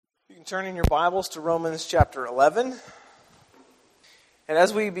You can turn in your Bibles to Romans chapter 11. And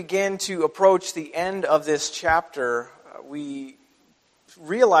as we begin to approach the end of this chapter, we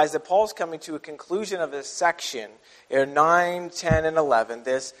realize that Paul's coming to a conclusion of this section in 9, 10, and 11.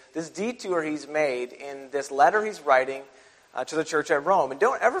 This detour he's made in this letter he's writing to the church at Rome. And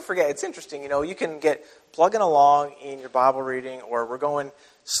don't ever forget, it's interesting, you can get plugging along in your Bible reading, or we're going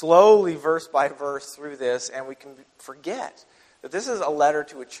slowly verse by verse through this, and we can forget that this is a letter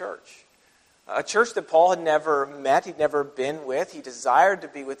to a church that Paul had never met, he'd never been with. He desired to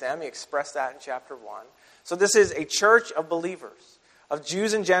be with them. He expressed that in chapter 1. So this is a church of believers, of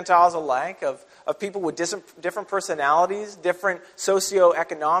Jews and Gentiles alike, of people with different personalities, different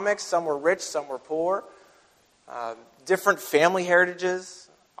socioeconomics. Some were rich, some were poor, different family heritages,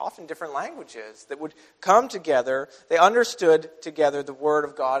 often different languages that would come together. They understood together the Word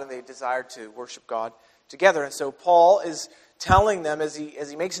of God, and they desired to worship God together. And so Paul is telling them, as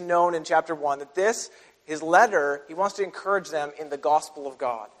he makes known in chapter 1, that his letter, he wants to encourage them in the gospel of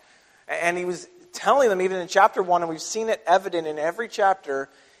God. And he was telling them, even in chapter 1, and we've seen it evident in every chapter,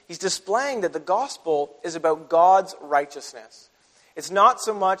 he's displaying that the gospel is about God's righteousness. It's not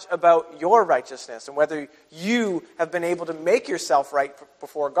so much about your righteousness and whether you have been able to make yourself right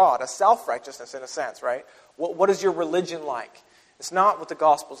before God, a self-righteousness in a sense, right? What is your religion like? It's not what the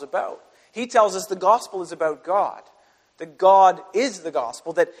gospel's about. He tells us the gospel is about God. That God is the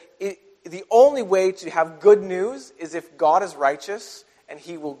gospel, that the only way to have good news is if God is righteous and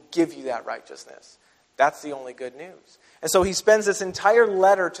He will give you that righteousness. That's the only good news. And so he spends this entire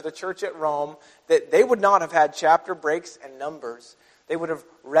letter to the church at Rome that they would not have had chapter breaks and numbers. They would have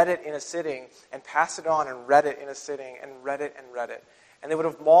read it in a sitting and passed it on and read it in a sitting and read it and read it. And they would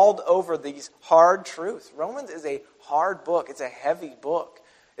have mulled over these hard truths. Romans is a hard book. It's a heavy book.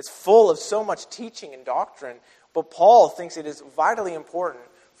 It's full of so much teaching and doctrine. But Paul thinks it is vitally important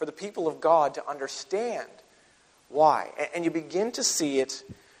for the people of God to understand why. And you begin to see it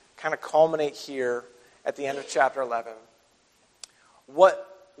kind of culminate here at the end of chapter 11. What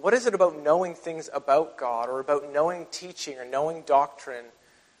is it about knowing things about God, or about knowing teaching or knowing doctrine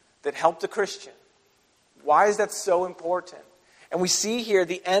that help the Christian? Why is that so important? And we see here at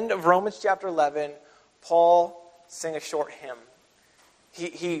the end of Romans chapter 11, Paul sing a short hymn.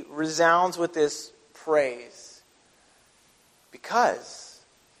 He resounds with this praise because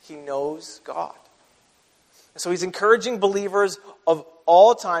he knows God. And so he's encouraging believers of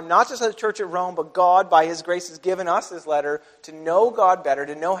all time, not just at the church at Rome, but God, by His grace, has given us this letter to know God better,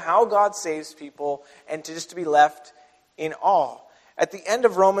 to know how God saves people, and to just to be left in awe. At the end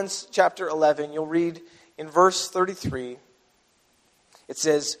of Romans chapter 11, you'll read in verse 33, it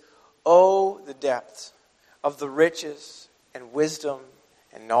says, "Oh, the depth of the riches and wisdom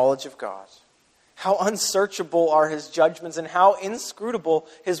and knowledge of God. How unsearchable are His judgments, and how inscrutable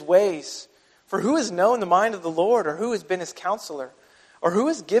His ways. For who has known the mind of the Lord, or who has been His counselor, or who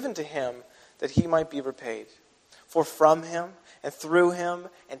has given to Him that He might be repaid? For from Him, and through Him,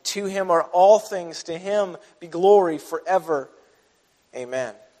 and to Him are all things. To Him be glory forever.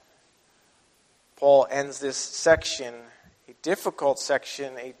 Amen." Paul ends this section, a difficult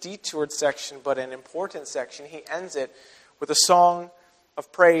section, a detoured section, but an important section. He ends it with a song of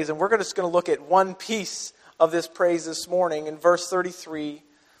praise. And we're just going to look at one piece of this praise this morning in verse 33.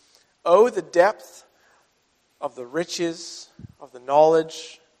 "Oh, the depth of the riches of the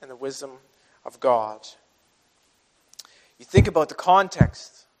knowledge and the wisdom of God." You think about the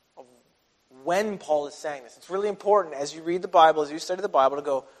context of when Paul is saying this. It's really important as you read the Bible, as you study the Bible, to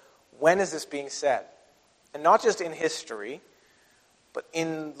go, when is this being said? And not just in history, but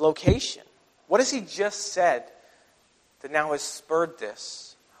in location. What has he just said that now has spurred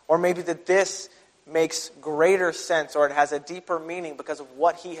this? Or maybe that this makes greater sense, or it has a deeper meaning because of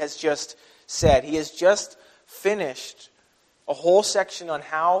what he has just said. He has just finished a whole section on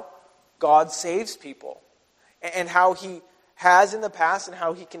how God saves people, and how He has in the past, and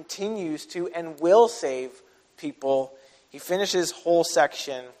how He continues to and will save people. He finishes whole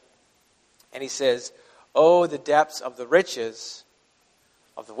section, and he says, "Oh, the depths of the riches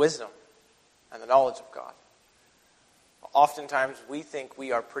of the wisdom and the knowledge of God." Oftentimes we think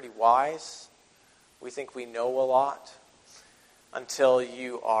we are pretty wise. We think we know a lot until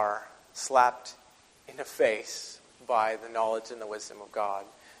you are slapped in the face by the knowledge and the wisdom of God.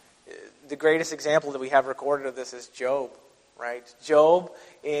 The greatest example that we have recorded of this is Job, right? Job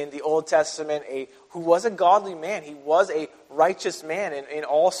in the Old Testament, who was a godly man. He was a righteous man in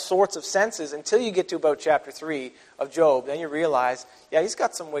all sorts of senses until you get to about chapter 3 of Job. Then you realize, he's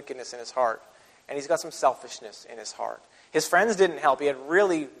got some wickedness in his heart, and he's got some selfishness in his heart. His friends didn't help. He had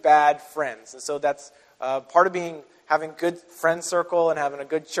really bad friends. And so that's part of having good friend circle and having a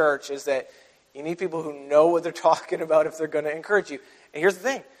good church is that you need people who know what they're talking about if they're going to encourage you. And here's the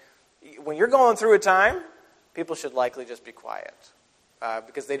thing. When you're going through a time, people should likely just be quiet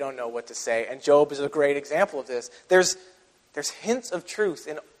because they don't know what to say. And Job is a great example of this. There's hints of truth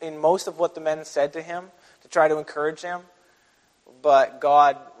in most of what the men said to him to try to encourage him, but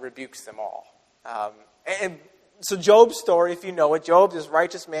God rebukes them all. And so Job's story, if you know it, Job is a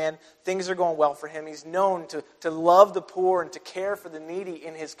righteous man. Things are going well for him. He's known to love the poor and to care for the needy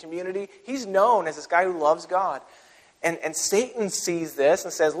in his community. He's known as this guy who loves God. And Satan sees this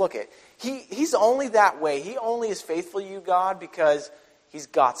and says, look, he's only that way. He only is faithful to you, God, because he's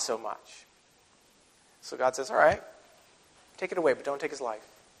got so much. So God says, all right, take it away, but don't take his life.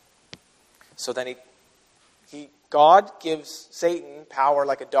 So then God gives Satan power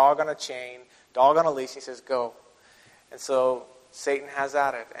like a dog on a chain, dog on a leash. He says, go. And so Satan has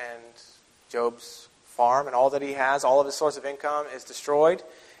at it, and Job's farm and all that he has, all of his source of income is destroyed.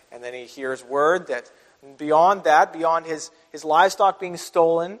 And then he hears word that beyond that, beyond his livestock being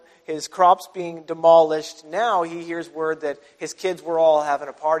stolen, his crops being demolished, now he hears word that his kids were all having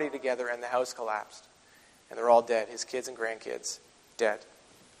a party together and the house collapsed. And they're all dead, his kids and grandkids, dead.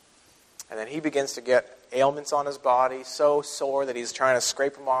 And then he begins to get ailments on his body, so sore that he's trying to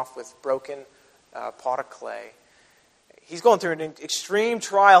scrape them off with broken pot of clay. He's going through an extreme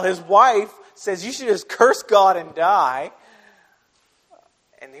trial. His wife says, you should just curse God and die.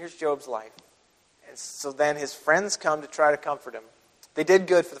 And here's Job's life. And so then his friends come to try to comfort him. They did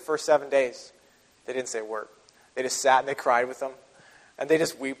good for the first 7 days. They didn't say a word. They just sat and they cried with him. And they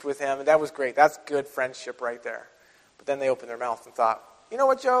just wept with him. And that was great. That's good friendship right there. But then they opened their mouth and thought, you know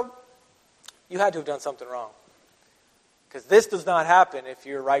what, Job? You had to have done something wrong. Because this does not happen if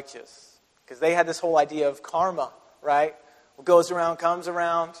you're righteous. Because they had this whole idea of karma, right? What goes around comes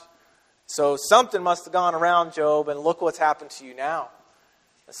around. So something must have gone around, Job, and look what's happened to you now.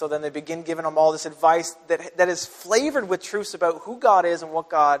 And so then they begin giving him all this advice that is flavored with truths about who God is and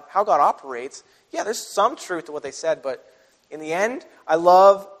how God operates. Yeah, there's some truth to what they said, but in the end,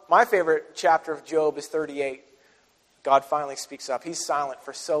 my favorite chapter of Job is 38. God finally speaks up. He's silent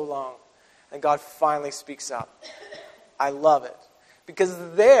for so long, and God finally speaks up. I love it. Because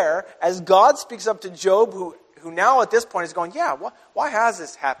there, as God speaks up to Job, who now at this point is going, yeah, why has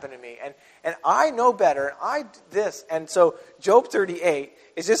this happened to me? And I know better, and I did this. And so Job 38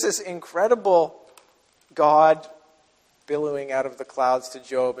 is just this incredible God billowing out of the clouds to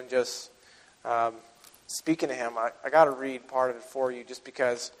Job and just speaking to him. I got to read part of it for you just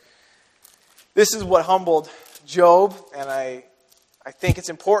because this is what humbled Job, and I think it's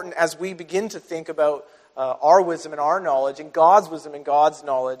important as we begin to think about our wisdom and our knowledge and God's wisdom and God's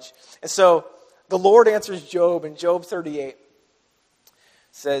knowledge. And so the Lord answers Job in Job 38.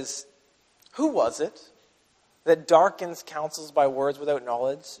 Says, who was it that darkens counsels by words without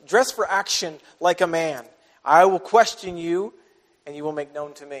knowledge? Dress for action like a man. I will question you, and you will make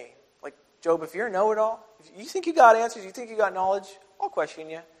known to me. Like, Job, if you're a know-it-all, if you think you got answers, you think you got knowledge, I'll question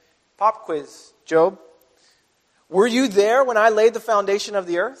you. Pop quiz, Job. Were you there when I laid the foundation of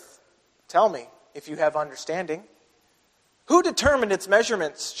the earth? Tell me, if you have understanding. Who determined its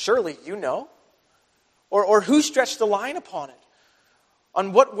measurements? Surely you know. Or who stretched the line upon it?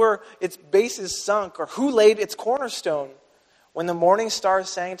 On what were its bases sunk? Or who laid its cornerstone? When the morning stars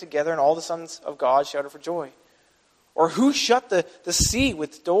sang together and all the sons of God shouted for joy? Or who shut the sea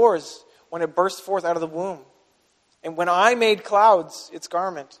with doors when it burst forth out of the womb? And when I made clouds its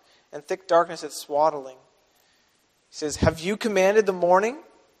garment and thick darkness its swaddling? He says, have you commanded the morning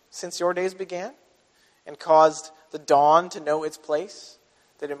since your days began? And caused the dawn to know its place,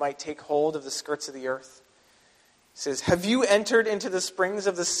 that it might take hold of the skirts of the earth? He says, have you entered into the springs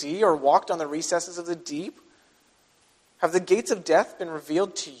of the sea or walked on the recesses of the deep? Have the gates of death been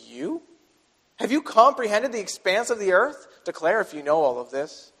revealed to you? Have you comprehended the expanse of the earth? Declare if you know all of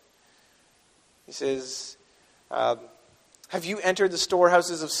this. He says, have you entered the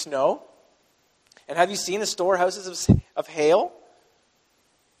storehouses of snow? And have you seen the storehouses of hail?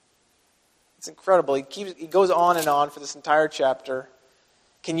 It's incredible. He goes on and on for this entire chapter.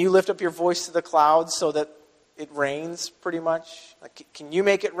 Can you lift up your voice to the clouds so that it rains, pretty much? Like, can you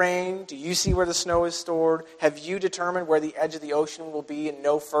make it rain? Do you see where the snow is stored? Have you determined where the edge of the ocean will be and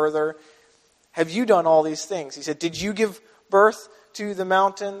no further? Have you done all these things? He said, did you give birth to the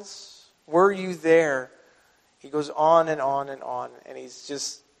mountains? Were you there? He goes on and on and on. And he's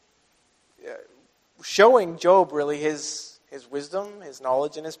just showing Job really his wisdom, his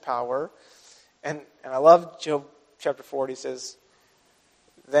knowledge, and his power. And I love Job chapter 40. He says,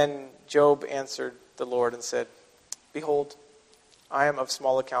 then Job answered the Lord and said, behold, I am of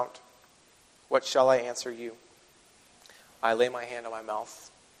small account. What shall I answer you? I lay my hand on my mouth.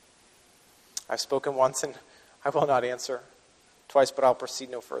 I've spoken once and I will not answer. Twice, but I'll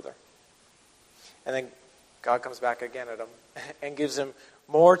proceed no further. And then God comes back again at him and gives him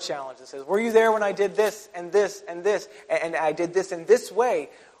more challenge and says, were you there when I did this and this and this, and I did this in this way?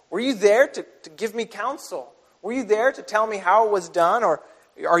 Were you there to give me counsel? Were you there to tell me how it was done? Or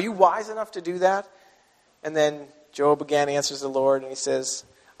are you wise enough to do that? And then Job again answers the Lord and he says,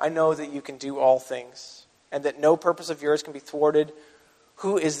 I know that you can do all things and that no purpose of yours can be thwarted.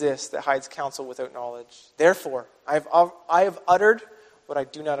 Who is this that hides counsel without knowledge? Therefore, I have uttered what I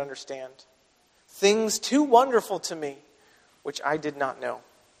do not understand. Things too wonderful to me, which I did not know.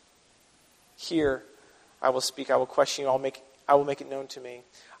 Here I will speak, I will question you, I will make it known to me.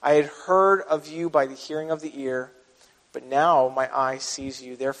 I had heard of you by the hearing of the ear, but now my eye sees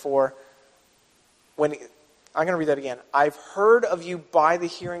you. Therefore, I'm going to read that again. I've heard of you by the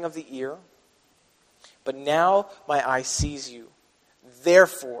hearing of the ear, but now my eye sees you.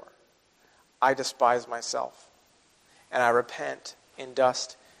 Therefore, I despise myself, and I repent in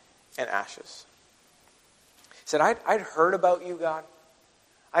dust and ashes. He said, I'd heard about you, God.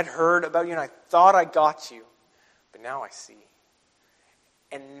 I'd heard about you, and I thought I got you, but now I see.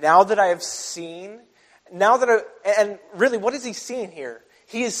 And now that I have seen, and really, what is he seeing here?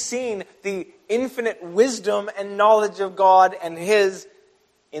 He is seeing the infinite wisdom and knowledge of God and his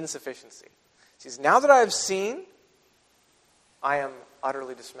insufficiency. He says, now that I have seen, I am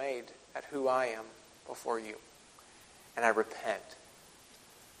utterly dismayed at who I am before you. And I repent.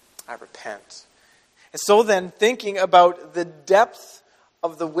 I repent. And so then, thinking about the depth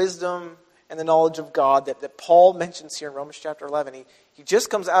of the wisdom and the knowledge of God that Paul mentions here in Romans chapter 11, he just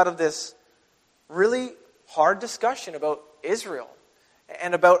comes out of this really hard discussion about Israel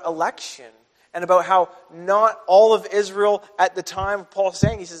and about election and about how not all of Israel at the time of Paul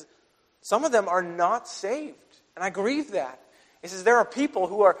saying, he says, some of them are not saved. And I grieve that. He says, there are people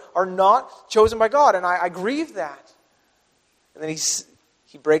who are not chosen by God, and I grieve that. And then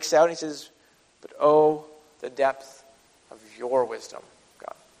he breaks out and he says, but oh, the depth of your wisdom,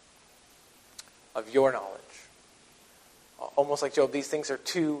 God, of your knowledge. Almost like Job, these things are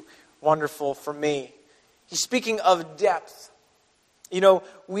too wonderful for me. He's speaking of depth. You know,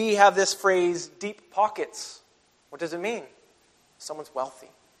 we have this phrase, deep pockets. What does it mean? Someone's wealthy.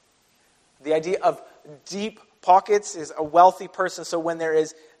 The idea of deep pockets is a wealthy person. So when there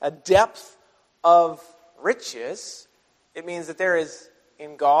is a depth of riches, it means that there is,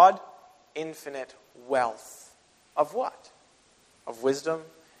 in God, infinite wealth. Of what? Of wisdom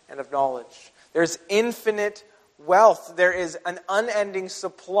and of knowledge. There's infinite wealth. There is an unending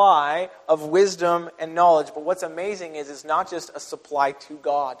supply of wisdom and knowledge. But what's amazing is it's not just a supply to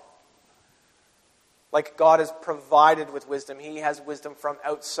God. Like God is provided with wisdom. He has wisdom from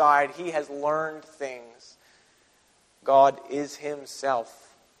outside. He has learned things. God is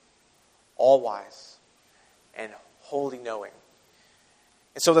himself all-wise and wholly knowing.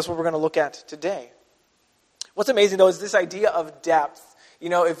 And so that's what we're going to look at today. What's amazing, though, is this idea of depth. You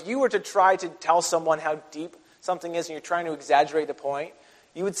know, if you were to try to tell someone how deep something is and you're trying to exaggerate the point,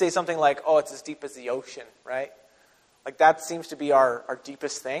 you would say something like, oh, it's as deep as the ocean, right? Like that seems to be our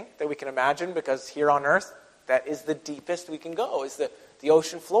deepest thing that we can imagine, because here on earth, that is the deepest we can go, is the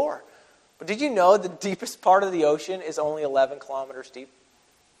ocean floor. But did you know the deepest part of the ocean is only 11 kilometers deep?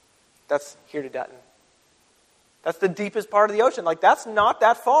 That's here to Dutton. That's the deepest part of the ocean. Like that's not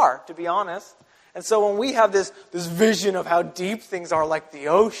that far, to be honest. And so when we have this vision of how deep things are like the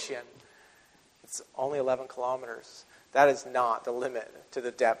ocean, it's only 11 kilometers. That is not the limit to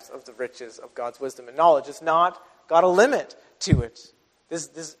the depth of the riches of God's wisdom and knowledge. It's not got a limit to it.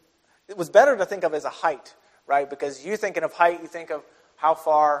 It was better to think of as a height, right? Because you thinking of height, you think of how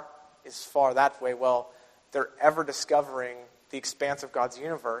far is far that way. Well, they're ever discovering the expanse of God's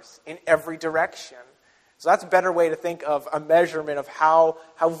universe in every direction. So that's a better way to think of a measurement of how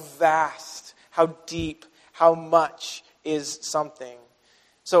vast, how deep, how much is something.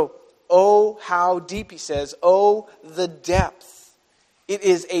 So, oh, how deep, he says. Oh, the depth. It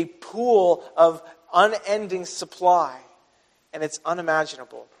is a pool of unending supply, and it's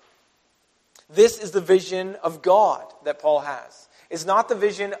unimaginable. This is the vision of God that Paul has. It's not the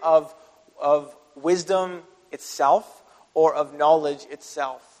vision of wisdom itself or of knowledge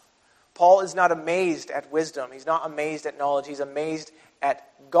itself. Paul is not amazed at wisdom. He's not amazed at knowledge. He's amazed at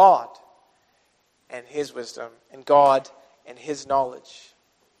God and his wisdom, and God and his knowledge.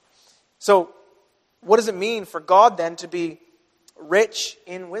 So, what does it mean for God then to be rich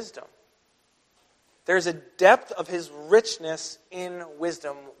in wisdom? There's a depth of his richness in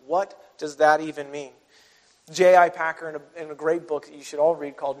wisdom. What does that even mean? J.I. Packer, in a great book that you should all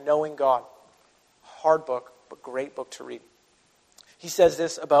read called Knowing God. Hard book, but great book to read. He says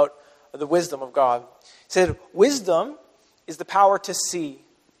this about the wisdom of God. He said, wisdom is the power to see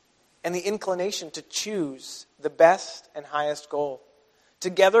and the inclination to choose the best and highest goal,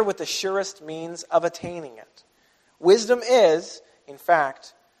 together with the surest means of attaining it. Wisdom is, in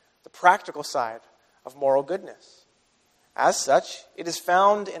fact, the practical side of moral goodness. As such, it is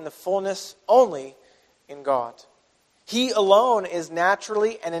found in the fullness only in God. He alone is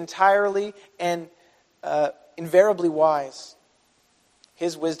naturally and entirely and invariably wise.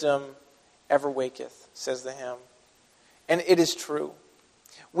 His wisdom ever waketh, says the hymn. And it is true.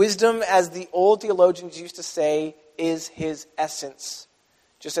 Wisdom, as the old theologians used to say, is his essence,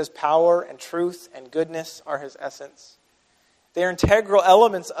 just as power and truth and goodness are his essence. They are integral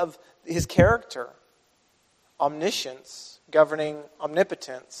elements of his character. Omniscience, governing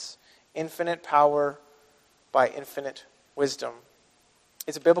omnipotence, infinite power by infinite wisdom.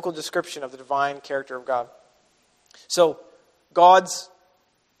 It's a biblical description of the divine character of God. So, God's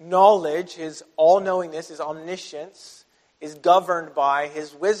knowledge, his all-knowingness, his omniscience, is governed by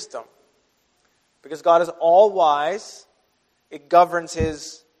his wisdom. Because God is all-wise, it governs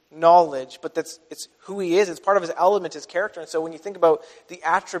his knowledge, but it's who he is. It's part of his element, his character. And so when you think about the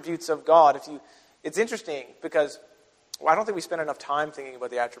attributes of God, it's interesting because I don't think we spend enough time thinking about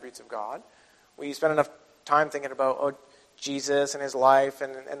the attributes of God. We spend enough time thinking about Jesus and his life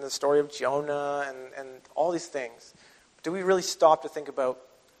and the story of Jonah and all these things. But do we really stop to think about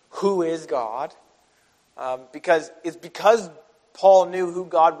who is God? Because Paul knew who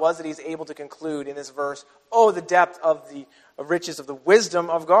God was that he's able to conclude in this verse, the depth of the riches of the wisdom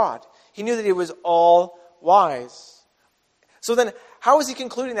of God. He knew that he was all wise. So then, how is he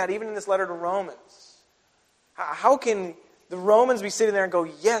concluding that even in this letter to Romans? How can the Romans be sitting there and go,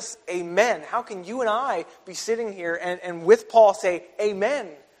 yes, amen? How can you and I be sitting here and with Paul say, amen?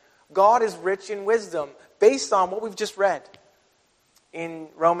 God is rich in wisdom based on what we've just read in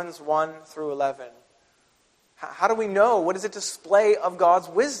Romans 1 through 11. How do we know? What is a display of God's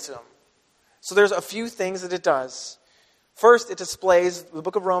wisdom? So there's a few things that it does. First, the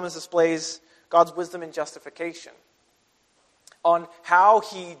book of Romans displays God's wisdom in justification. On how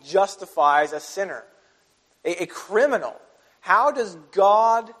he justifies a sinner, a criminal. How does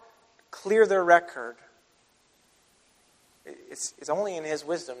God clear their record? It's only in his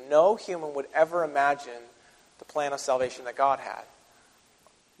wisdom. No human would ever imagine the plan of salvation that God had.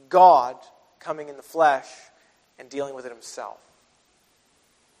 God coming in the flesh and dealing with it himself.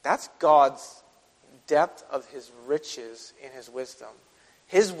 That's God's depth of his riches in his wisdom.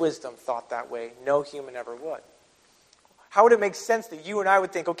 His wisdom thought that way. No human ever would. How would it make sense that you and I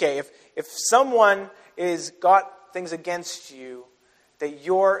would think, okay, if someone is got things against you, that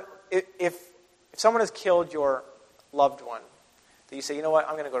if someone has killed your loved one, that you say, you know what,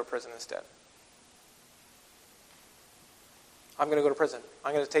 I'm going to go to prison instead. I'm going to go to prison.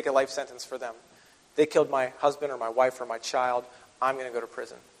 I'm going to take a life sentence for them. They killed my husband or my wife or my child. I'm going to go to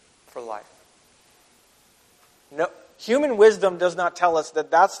prison for life. No, human wisdom does not tell us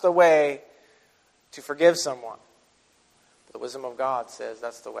that that's the way to forgive someone. But the wisdom of God says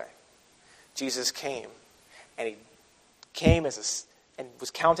that's the way. Jesus came, and he came and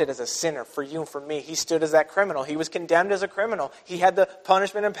was counted as a sinner for you and for me. He stood as that criminal. He was condemned as a criminal. He had the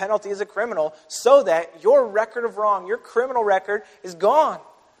punishment and penalty as a criminal so that your record of wrong, your criminal record, is gone.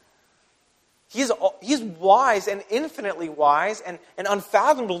 He's wise and infinitely wise and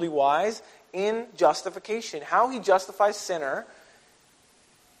unfathomably wise in justification. How he justifies sinner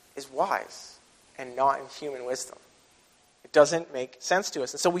is wise and not in human wisdom. It doesn't make sense to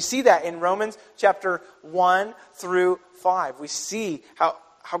us. And so we see that in Romans chapter 1 through 5. We see how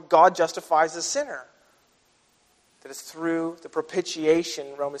God justifies the sinner. That it's through the propitiation,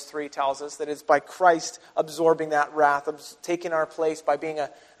 Romans 3 tells us, that it's by Christ absorbing that wrath, taking our place by being an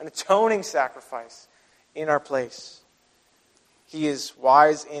atoning sacrifice in our place. He is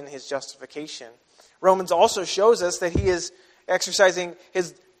wise in his justification. Romans also shows us that he is exercising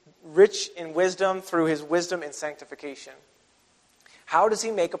his rich in wisdom through his wisdom in sanctification. How does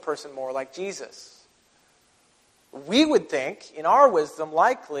he make a person more like Jesus? We would think, in our wisdom,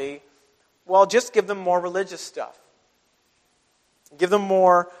 likely, well, just give them more religious stuff. Give them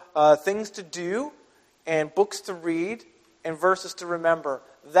more things to do and books to read and verses to remember.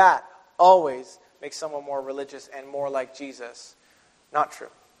 That always makes someone more religious and more like Jesus. Not true.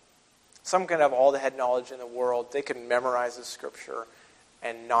 Some can have all the head knowledge in the world. They can memorize the scripture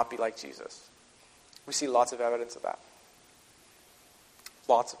and not be like Jesus. We see lots of evidence of that.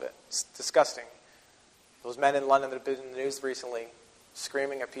 Lots of it. It's disgusting. Those men in London that have been in the news recently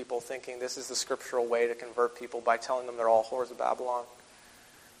screaming at people thinking this is the scriptural way to convert people by telling them they're all whores of Babylon.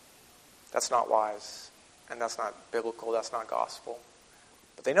 That's not wise. And that's not biblical. That's not gospel.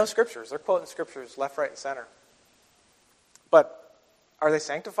 But they know Scriptures. They're quoting Scriptures left, right, and center. But are they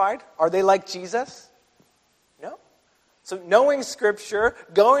sanctified? Are they like Jesus? No. So knowing Scripture,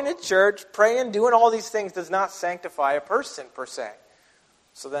 going to church, praying, doing all these things does not sanctify a person per se.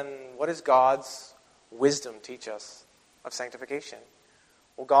 So then what does God's wisdom teach us of sanctification?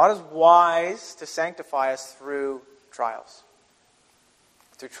 Well, God is wise to sanctify us through trials.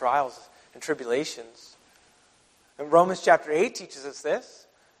 Through trials and tribulations. And Romans chapter 8 teaches us this.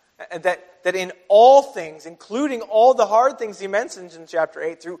 That in all things, including all the hard things he mentions in chapter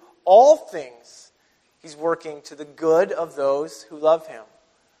 8, through all things, he's working to the good of those who love him,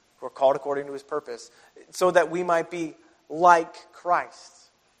 who are called according to his purpose, so that we might be like Christ.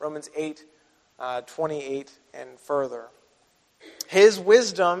 Romans 8, 28 and further. His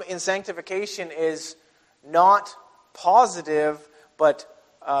wisdom in sanctification is not positive, but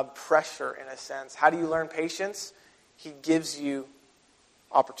pressure in a sense. How do you learn patience? He gives you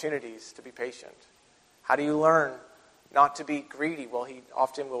opportunities to be patient. How do you learn not to be greedy? Well, he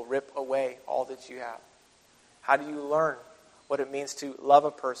often will rip away all that you have. How do you learn what it means to love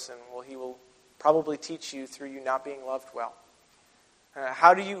a person? Well, he will probably teach you through you not being loved well.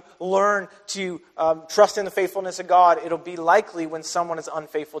 How do you learn to trust in the faithfulness of God? It'll be likely when someone is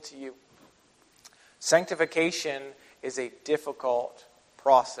unfaithful to you. Sanctification is a difficult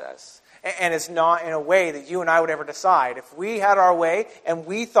process. And it's not in a way that you and I would ever decide. If we had our way and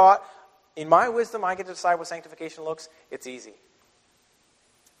we thought, in my wisdom, I get to decide what sanctification looks, it's easy.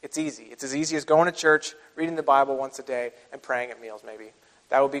 It's easy. It's as easy as going to church, reading the Bible once a day, and praying at meals maybe.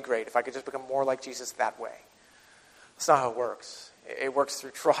 That would be great if I could just become more like Jesus that way. That's not how it works. It works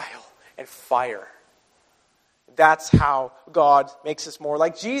through trial and fire. That's how God makes us more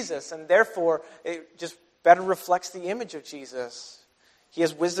like Jesus, and therefore it just better reflects the image of Jesus. He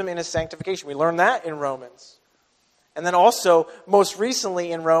has wisdom in his sanctification. We learn that in Romans. And then also, most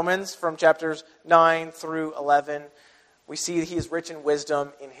recently in Romans, from chapters 9 through 11, we see that he is rich in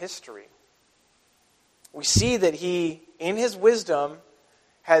wisdom in history. We see that he, in his wisdom,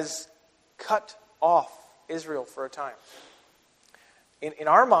 has cut off Israel for a time. In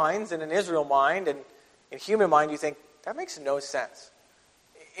our minds, and in Israel's mind, and in human mind, you think, that makes no sense.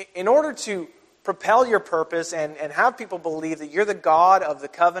 In order to propel your purpose and have people believe that you're the God of the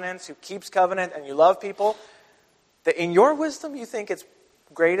covenants who keeps covenant and you love people, that in your wisdom you think it's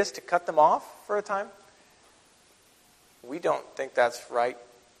greatest to cut them off for a time? We don't think that's right,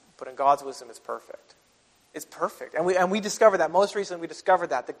 but in God's wisdom it's perfect. It's perfect. And we discovered that. Most recently we discovered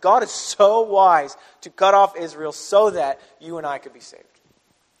that God is so wise to cut off Israel so that you and I could be saved.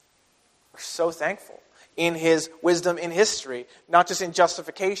 We're so thankful. In his wisdom in history, not just in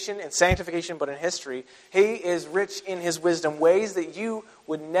justification and sanctification, but in history. He is rich in his wisdom, ways that you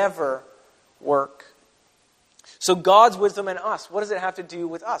would never work. So God's wisdom in us, what does it have to do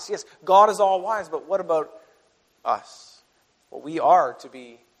with us? Yes, God is all wise, but what about us? Well, we are to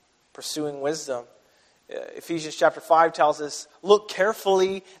be pursuing wisdom. Ephesians chapter 5 tells us, look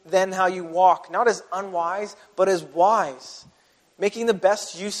carefully then how you walk, not as unwise, but as wise, making the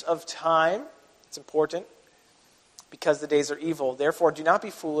best use of time. It's important because the days are evil. Therefore, do not be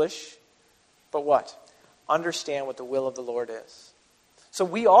foolish, but what? Understand what the will of the Lord is. So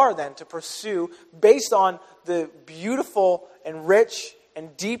we are then to pursue, based on the beautiful and rich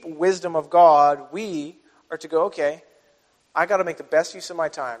and deep wisdom of God, we are to go, okay, I got to make the best use of my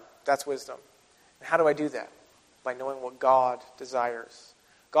time. That's wisdom. And how do I do that? By knowing what God desires.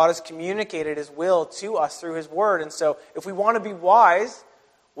 God has communicated his will to us through his word. And so if we want to be wise,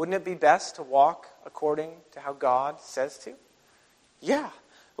 wouldn't it be best to walk according to how God says to? Yeah.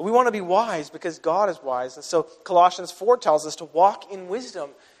 But we want to be wise because God is wise. And so Colossians 4 tells us to walk in wisdom.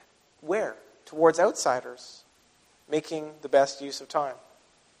 Where? Towards outsiders. Making the best use of time.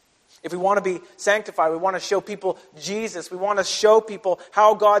 If we want to be sanctified, we want to show people Jesus. We want to show people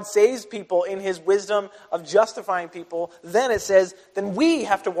how God saves people in his wisdom of justifying people. Then it says, then we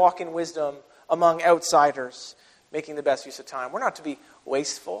have to walk in wisdom among outsiders. Making the best use of time. We're not to be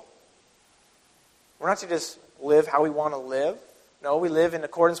wasteful. We're not to just live how we want to live. No, we live in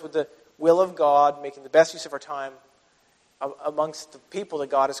accordance with the will of God, making the best use of our time amongst the people that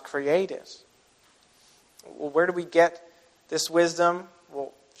God has created. Well, where do we get this wisdom?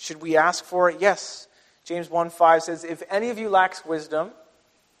 Well, should we ask for it? Yes. James 1:5 says, if any of you lacks wisdom,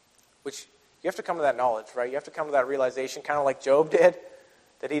 which you have to come to that knowledge, right? You have to come to that realization, kind of like Job did,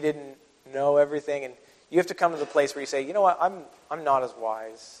 that he didn't know everything. And you have to come to the place where you say, you know what, I'm not as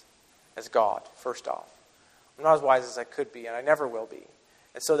wise as God, first off. I'm not as wise as I could be, and I never will be.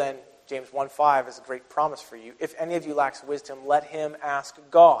 And so then, James 1:5 is a great promise for you. If any of you lacks wisdom, let him ask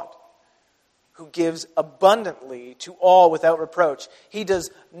God, who gives abundantly to all without reproach. He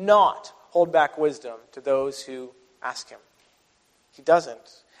does not hold back wisdom to those who ask him. He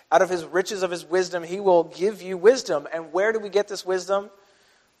doesn't. Out of his riches of his wisdom, he will give you wisdom. And where do we get this wisdom?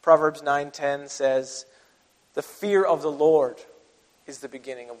 Proverbs 9:10 says, the fear of the Lord is the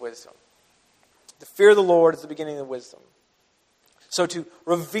beginning of wisdom. The fear of the Lord is the beginning of wisdom. So to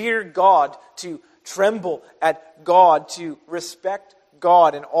revere God, to tremble at God, to respect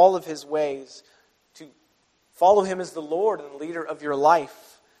God in all of his ways, to follow him as the Lord and leader of your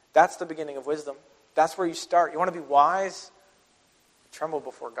life, that's the beginning of wisdom. That's where you start. You want to be wise? Tremble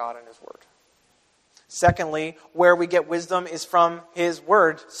before God and his word. Secondly, where we get wisdom is from his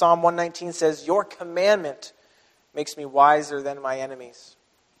word. Psalm 119 says, your commandment makes me wiser than my enemies,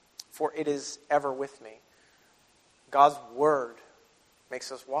 for it is ever with me. God's word makes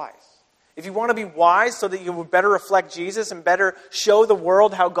us wise. If you want to be wise so that you will better reflect Jesus and better show the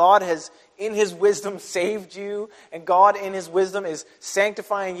world how God has, in his wisdom, saved you, and God in his wisdom is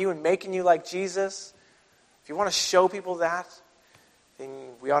sanctifying you and making you like Jesus, if you want to show people that, then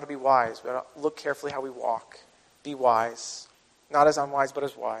we ought to be wise. We ought to look carefully how we walk. Be wise. Not as unwise, but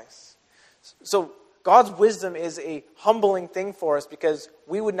as wise. So God's wisdom is a humbling thing for us because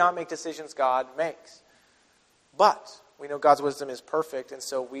we would not make decisions God makes. But we know God's wisdom is perfect, and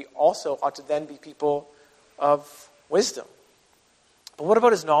so we also ought to then be people of wisdom. But what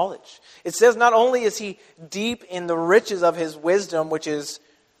about his knowledge? It says not only is he deep in the riches of his wisdom, which is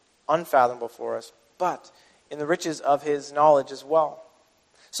unfathomable for us, but in the riches of his knowledge as well.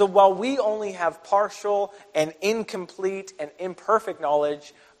 So while we only have partial and incomplete and imperfect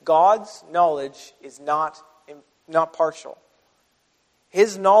knowledge, God's knowledge is not partial.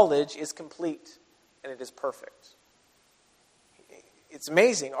 His knowledge is complete and it is perfect. It's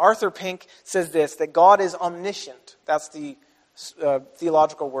amazing. Arthur Pink says this, that God is omniscient. That's the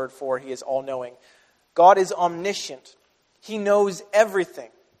theological word for he is all-knowing. God is omniscient. He knows everything.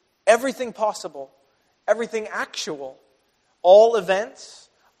 Everything possible. Everything actual. All events.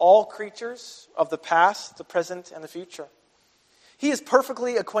 All creatures of the past, the present, and the future. He is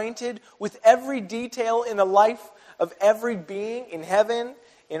perfectly acquainted with every detail in the life of every being in heaven,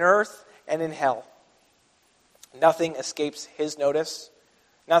 in earth, and in hell. Nothing escapes his notice.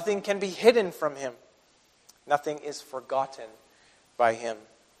 Nothing can be hidden from him. Nothing is forgotten by him.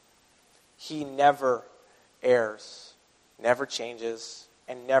 He never errs, never changes,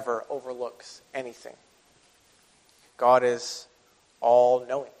 and never overlooks anything. God is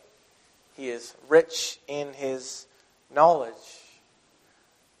all-knowing. He is rich in his knowledge.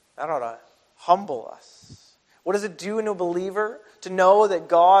 That ought to humble us. What does it do in a believer to know that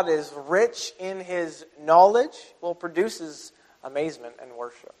God is rich in his knowledge? Well, it produces amazement and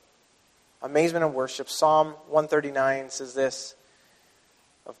worship. Amazement and worship. Psalm 139 says this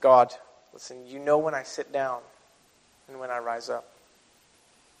of God. Listen, you know when I sit down and when I rise up.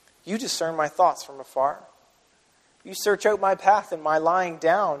 You discern my thoughts from afar. You search out my path and my lying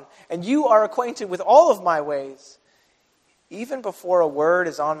down, and you are acquainted with all of my ways. Even before a word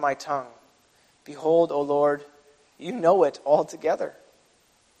is on my tongue, behold, O Lord, you know it altogether.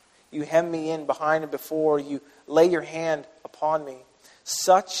 You hem me in behind and before, you lay your hand upon me.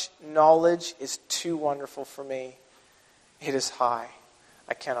 Such knowledge is too wonderful for me. It is high.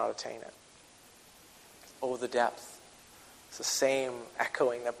 I cannot attain it. Oh, the depth. It's the same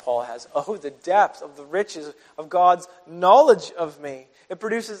echoing that Paul has. Oh, the depth of the riches of God's knowledge of me. It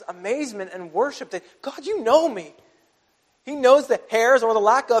produces amazement and worship that, God, you know me. He knows the hairs or the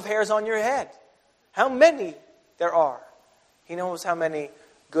lack of hairs on your head. How many there are. He knows how many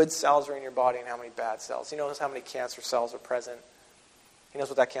good cells are in your body and how many bad cells. He knows how many cancer cells are present. He knows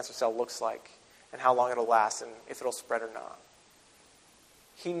what that cancer cell looks like and how long it'll last and if it'll spread or not.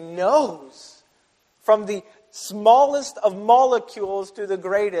 He knows from the smallest of molecules to the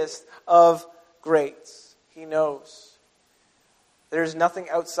greatest of greats. He knows. There's nothing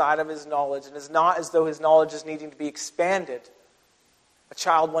outside of his knowledge, and it's not as though his knowledge is needing to be expanded. A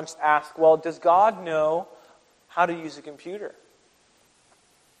child once asked, well, does God know how to use a computer?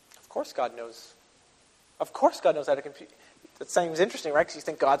 Of course God knows. Of course God knows how to compute. That seems interesting, right? Because you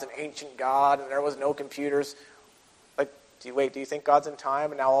think God's an ancient God and there was no computers. Do you think God's in time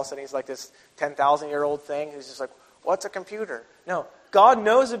and now all of a sudden he's like this 10,000-year-old thing who's just like, what's a computer? No, God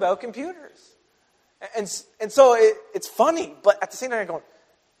knows about computers. And so it's funny, but at the same time I'm going,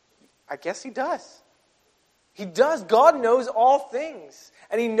 I guess he does. He does. God knows all things.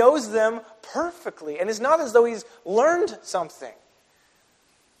 And he knows them perfectly. And it's not as though he's learned something.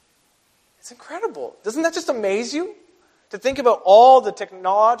 It's incredible. Doesn't that just amaze you? To think about all the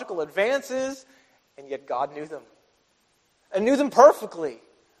technological advances, and yet God knew them. And knew them perfectly.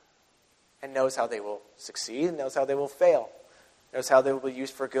 and knows how they will succeed and knows how they will fail. Knows how they will be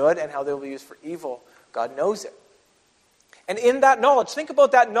used for good and how they will be used for evil. God knows it. And in that knowledge, think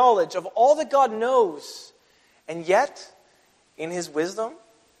about that knowledge of all that God knows. And yet, in his wisdom,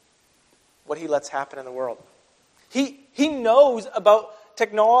 what he lets happen in the world. He knows about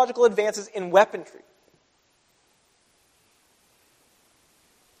technological advances in weaponry.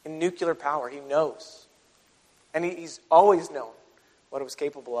 In nuclear power, he knows. And he's always known what it was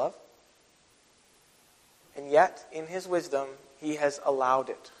capable of. And yet, in his wisdom, he has allowed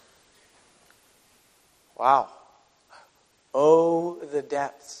it. Wow. Oh, the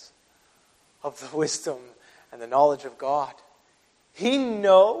depths of the wisdom and the knowledge of God. He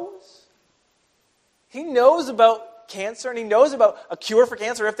knows. He knows about cancer, and he knows about a cure for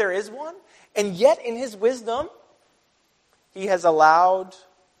cancer if there is one. And yet, in his wisdom, he has allowed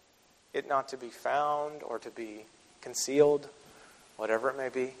it not to be found or to be concealed, whatever it may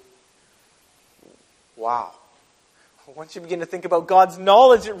be. Wow. Once you begin to think about God's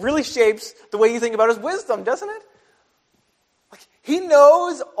knowledge, it really shapes the way you think about his wisdom, doesn't it? Like, he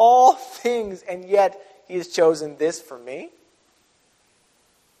knows all things, and yet he has chosen this for me.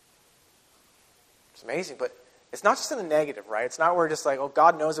 It's amazing, but it's not just in the negative, right? It's not where just like, oh,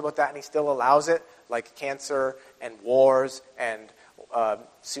 God knows about that and he still allows it, like cancer and wars and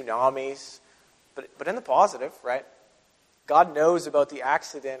tsunamis. But in the positive, right? God knows about the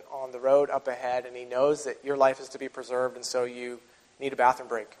accident on the road up ahead, and he knows that your life is to be preserved, and so you need a bathroom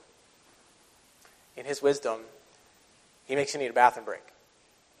break. In his wisdom, he makes you need a bathroom break.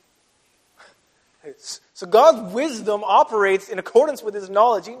 So God's wisdom operates in accordance with his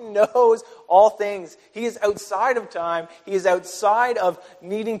knowledge. He knows all things. He is outside of time. He is outside of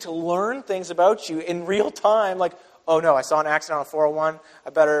needing to learn things about you in real time. Like, oh no, I saw an accident on 401. I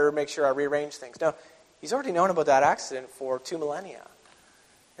better make sure I rearrange things. No, he's already known about that accident for 2 millennia.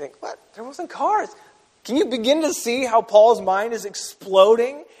 You think, what? There wasn't cars. Can you begin to see how Paul's mind is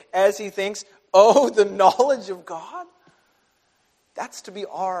exploding as he thinks, oh, the knowledge of God? That's to be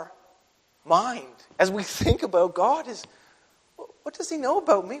our mind as we think about God. Is what does he know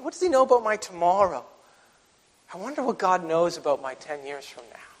about me? What does he know about my tomorrow? I wonder what God knows about my 10 years from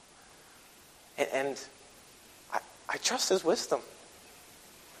now. And I trust his wisdom.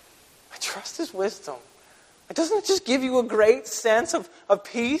 I trust his wisdom. Doesn't it just give you a great sense of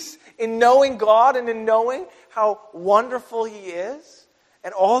peace in knowing God and in knowing how wonderful he is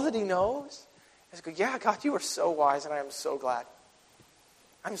and all that he knows? It's good. Yeah, God, you are so wise, and I am so glad.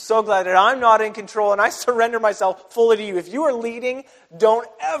 I'm so glad that I'm not in control, and I surrender myself fully to you. If you are leading, don't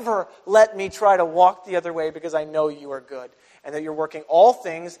ever let me try to walk the other way, because I know you are good and that you're working all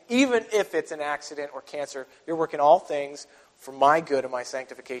things, even if it's an accident or cancer, you're working all things for my good and my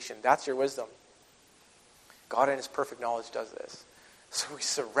sanctification. That's your wisdom. God in his perfect knowledge does this. So we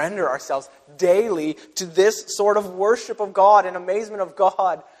surrender ourselves daily to this sort of worship of God and amazement of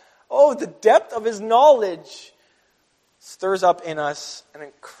God. Oh, the depth of his knowledge stirs up in us an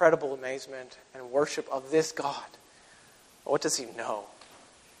incredible amazement and worship of this God. What does he know?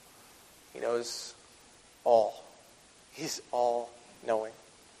 He knows all. He's all-knowing.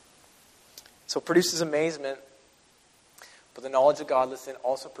 So it produces amazement, but the knowledge of God, listen,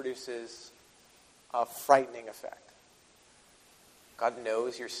 also produces a frightening effect. God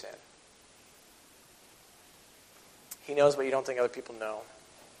knows your sin. He knows what you don't think other people know.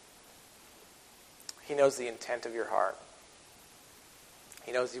 He knows the intent of your heart.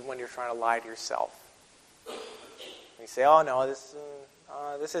 He knows even when you're trying to lie to yourself. And you say, oh no,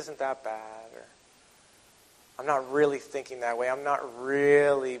 this isn't that bad. Or, I'm not really thinking that way. I'm not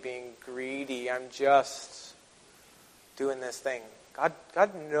really being greedy. I'm just doing this thing. God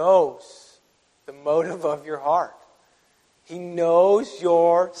knows the motive of your heart. He knows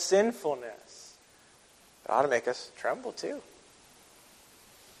your sinfulness. It ought to make us tremble too.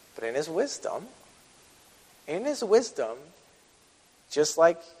 But in his wisdom, just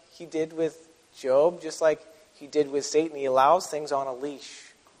like he did with Job, just like he did with Satan, he allows things on a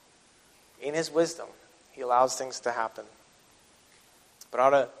leash. In his wisdom, he allows things to happen. But it ought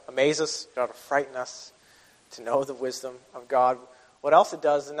to amaze us, it ought to frighten us to know the wisdom of God. What else it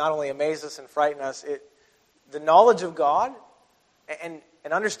does is not only amaze us and frighten us, the knowledge of God and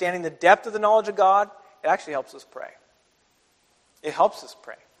understanding the depth of the knowledge of God, it actually helps us pray. It helps us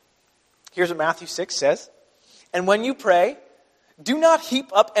pray. Here's what Matthew 6 says. And when you pray, do not heap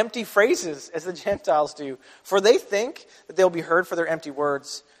up empty phrases as the Gentiles do, for they think that they'll be heard for their empty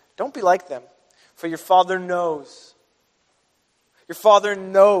words. Don't be like them, for your Father knows. Your Father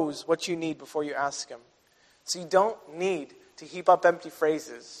knows what you need before you ask him. So you don't need to heap up empty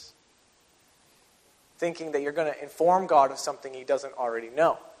phrases, thinking that you're going to inform God of something he doesn't already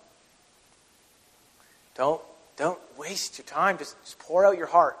know. Don't waste your time. Just pour out your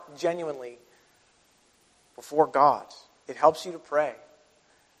heart genuinely before God. It helps you to pray.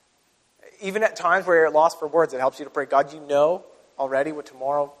 Even at times where you're at loss for words, it helps you to pray. God, you know already what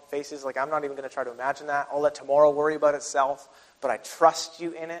tomorrow faces. Like, I'm not even going to try to imagine that. I'll let tomorrow worry about itself. But I trust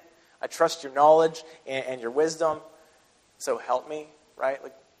you in it. I trust your knowledge and your wisdom. So help me, right?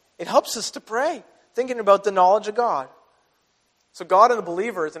 Like, it helps us to pray, thinking about the knowledge of God. So God and the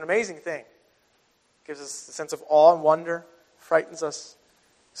believer is an amazing thing. It gives us a sense of awe and wonder, frightens us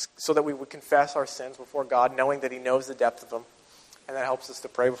so that we would confess our sins before God, knowing that He knows the depth of them. And that helps us to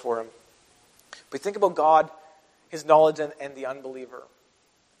pray before Him. But think about God, His knowledge, and the unbeliever.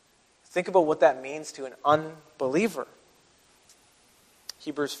 Think about what that means to an unbeliever.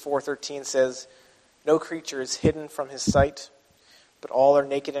 Hebrews 4:13 says, "No creature is hidden from His sight, but all are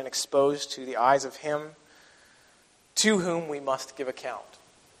naked and exposed to the eyes of Him to whom we must give account."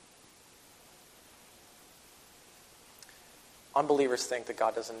 Unbelievers think that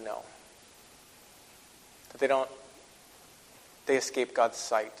God doesn't know. That they escape God's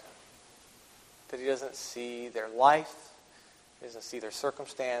sight. That He doesn't see their life. He doesn't see their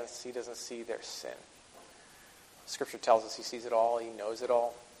circumstance. He doesn't see their sin. Scripture tells us He sees it all. He knows it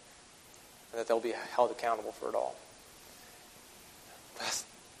all. And that they'll be held accountable for it all. That's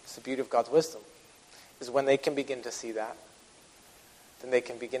the beauty of God's wisdom. Is when they can begin to see that, then they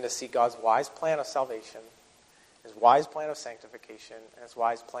can begin to see God's wise plan of salvation, His wise plan of sanctification, and His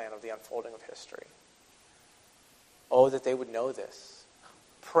wise plan of the unfolding of history. Oh, that they would know this.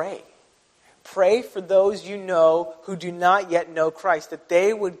 Pray. Pray for those you know who do not yet know Christ, that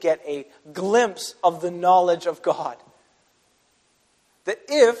they would get a glimpse of the knowledge of God. That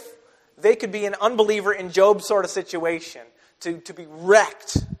if they could be an unbeliever in Job's sort of situation, to be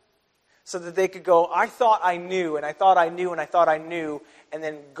wrecked, so that they could go, I thought I knew, and I thought I knew, and I thought I knew, and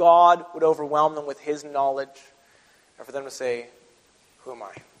then God would overwhelm them with His knowledge, and for them to say, who am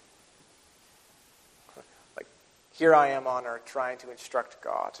I? Like, here I am on earth trying to instruct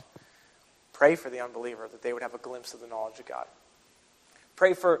God. Pray for the unbeliever that they would have a glimpse of the knowledge of God.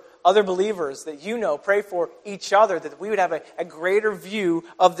 Pray for other believers that you know. Pray for each other that we would have a greater view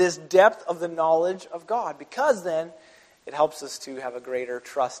of this depth of the knowledge of God. Because then it helps us to have a greater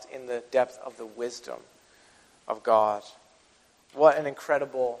trust in the depth of the wisdom of God. What an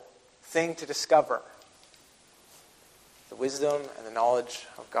incredible thing to discover. The wisdom and the knowledge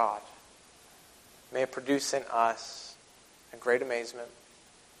of God. May it produce in us a great amazement,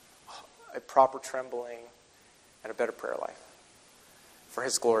 a proper trembling, and a better prayer life. For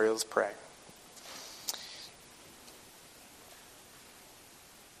His glory, let's pray.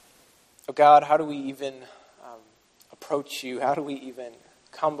 Oh God, how do we even approach you? How do we even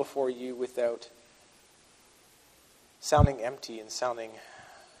come before you without sounding empty and sounding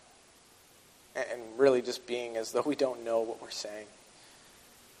and really just being as though we don't know what we're saying?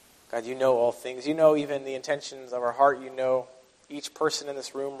 God, you know all things. You know even the intentions of our heart. You know each person in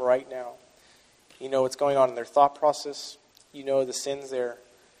this room right now. You know what's going on in their thought process. You know the sins they're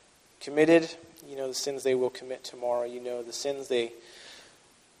committed. You know the sins they will commit tomorrow. You know the sins they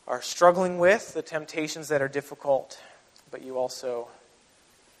are struggling with, the temptations that are difficult. But you also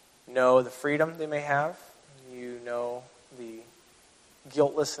know the freedom they may have. You know the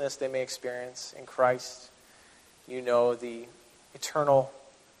guiltlessness they may experience in Christ. You know the eternal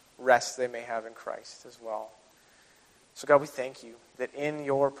rest they may have in Christ as well. So God, we thank you that in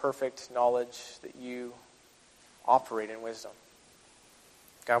your perfect knowledge that you operate in wisdom.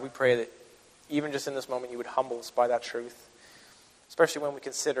 God, we pray that even just in this moment you would humble us by that truth, especially when we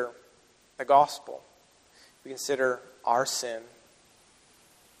consider the gospel. We consider our sin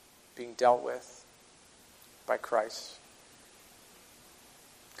being dealt with by Christ.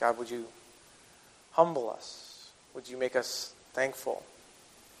 God, would you humble us? Would you make us thankful?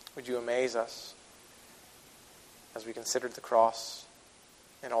 Would you amaze us as we considered the cross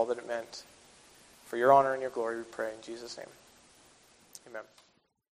and all that it meant? For your honor and your glory, we pray in Jesus' name. Amen.